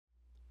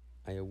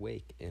I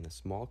awake in a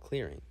small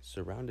clearing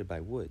surrounded by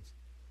woods,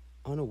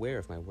 unaware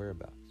of my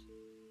whereabouts.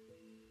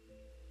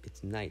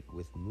 It's night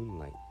with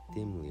moonlight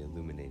dimly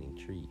illuminating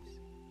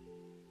trees.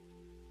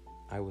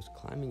 I was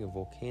climbing a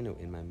volcano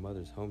in my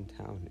mother's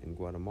hometown in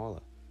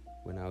Guatemala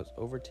when I was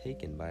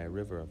overtaken by a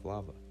river of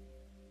lava.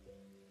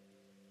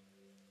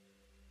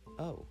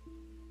 Oh,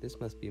 this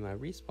must be my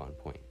respawn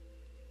point.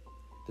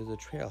 There's a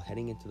trail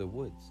heading into the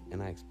woods,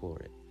 and I explore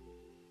it.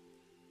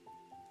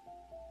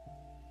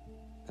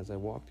 As I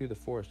walk through the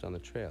forest on the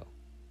trail,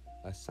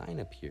 a sign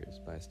appears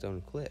by a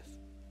stone cliff,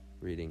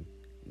 reading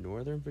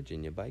Northern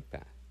Virginia Bike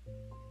Path.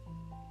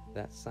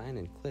 That sign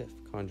and cliff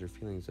conjure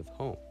feelings of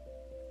home,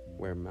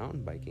 where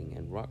mountain biking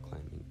and rock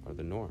climbing are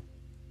the norm.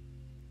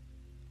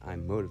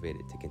 I'm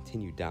motivated to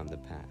continue down the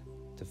path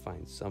to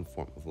find some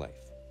form of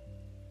life.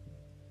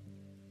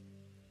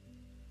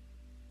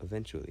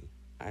 Eventually,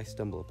 I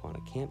stumble upon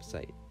a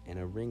campsite and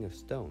a ring of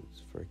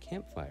stones for a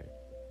campfire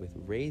with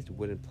raised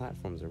wooden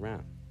platforms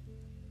around.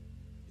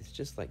 It's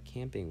just like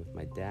camping with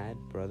my dad,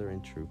 brother,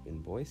 and troop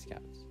in Boy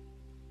Scouts.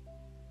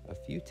 A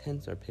few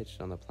tents are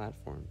pitched on the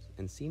platforms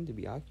and seem to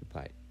be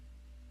occupied.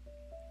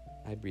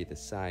 I breathe a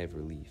sigh of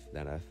relief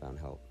that I've found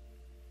help.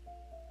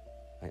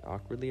 I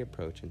awkwardly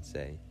approach and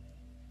say,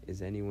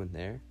 "Is anyone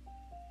there?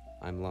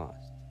 I'm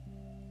lost."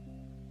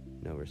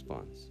 No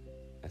response.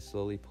 I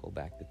slowly pull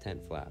back the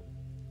tent flap,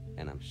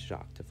 and I'm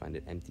shocked to find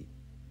it empty.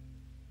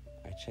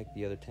 I check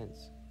the other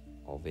tents,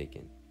 all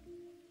vacant.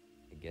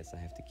 "I guess I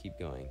have to keep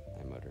going,"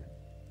 I mutter.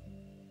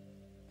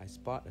 I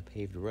spot a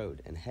paved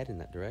road and head in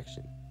that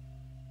direction.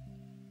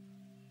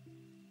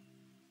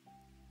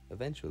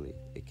 Eventually,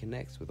 it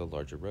connects with a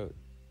larger road.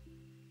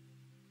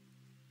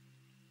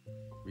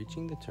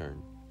 Reaching the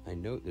turn, I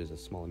note there's a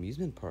small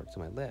amusement park to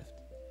my left,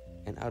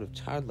 and out of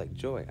childlike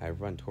joy, I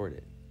run toward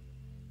it.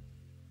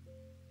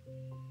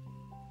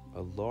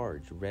 A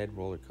large red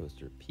roller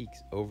coaster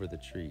peeks over the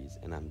trees,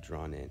 and I'm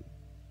drawn in.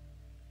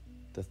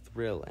 The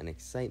thrill and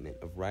excitement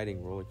of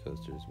riding roller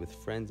coasters with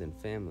friends and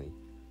family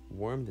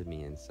warmed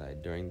me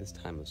inside during this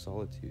time of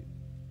solitude.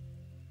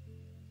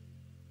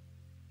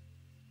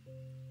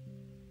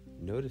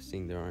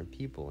 Noticing there aren't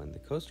people and the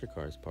coaster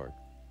car is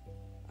parked,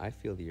 I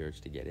feel the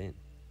urge to get in.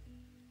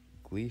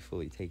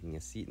 Gleefully taking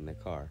a seat in the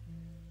car,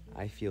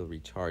 I feel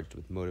recharged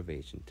with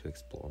motivation to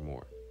explore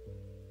more.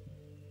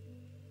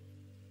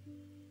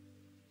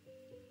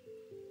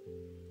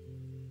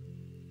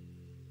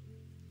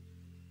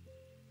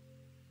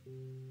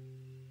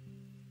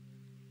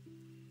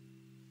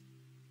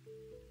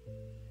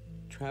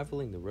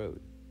 Traveling the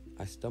road,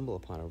 I stumble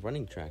upon a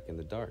running track in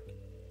the dark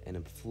and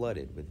am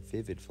flooded with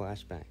vivid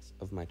flashbacks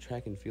of my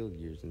track and field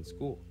years in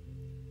school,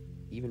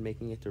 even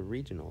making it to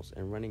regionals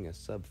and running a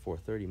sub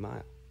 4:30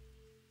 mile.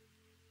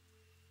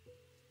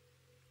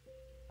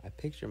 I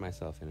picture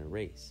myself in a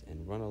race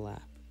and run a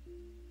lap,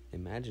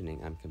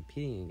 imagining I'm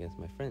competing against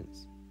my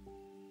friends.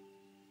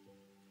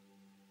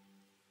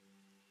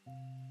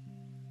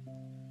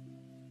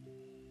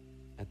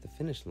 At the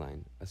finish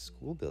line, a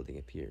school building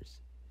appears,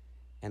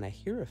 and I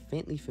hear a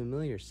faintly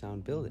familiar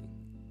sound building.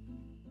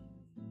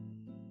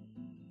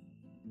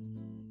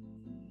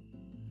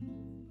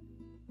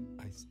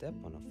 I step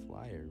on a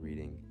flyer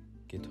reading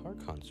 "Guitar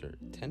Concert,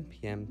 10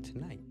 p.m.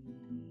 tonight."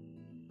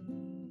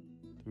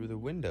 Through the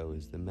window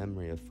is the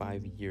memory of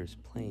 5 years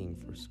playing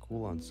for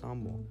school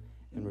ensemble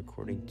and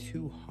recording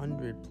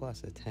 200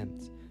 plus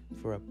attempts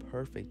for a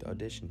perfect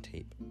audition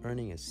tape,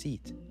 earning a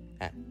seat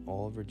at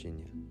All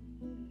Virginia.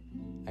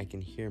 I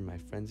can hear my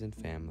friends and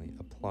family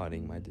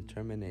applauding my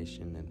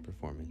determination and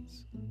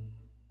performance.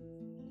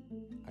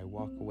 I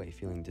walk away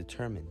feeling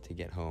determined to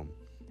get home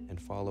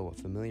and follow a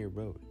familiar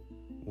road,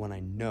 one I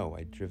know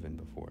I'd driven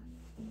before.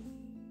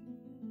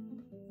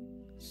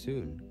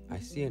 Soon, I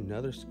see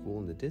another school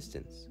in the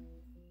distance.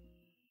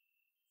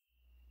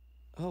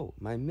 Oh,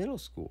 my middle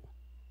school.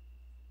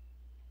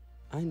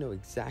 I know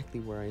exactly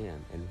where I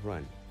am and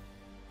run,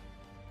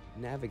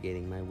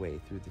 navigating my way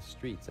through the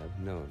streets I've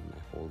known my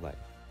whole life.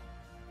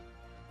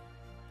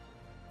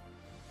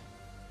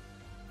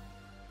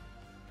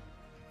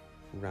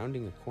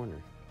 Rounding a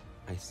corner,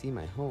 I see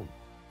my home.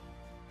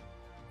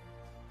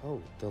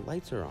 Oh, the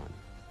lights are on.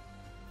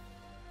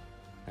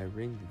 I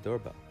ring the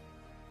doorbell.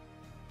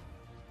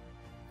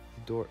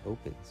 The door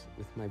opens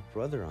with my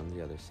brother on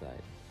the other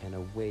side, and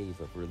a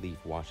wave of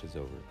relief washes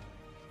over me.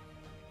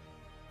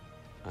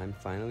 I'm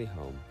finally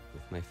home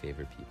with my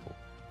favorite people.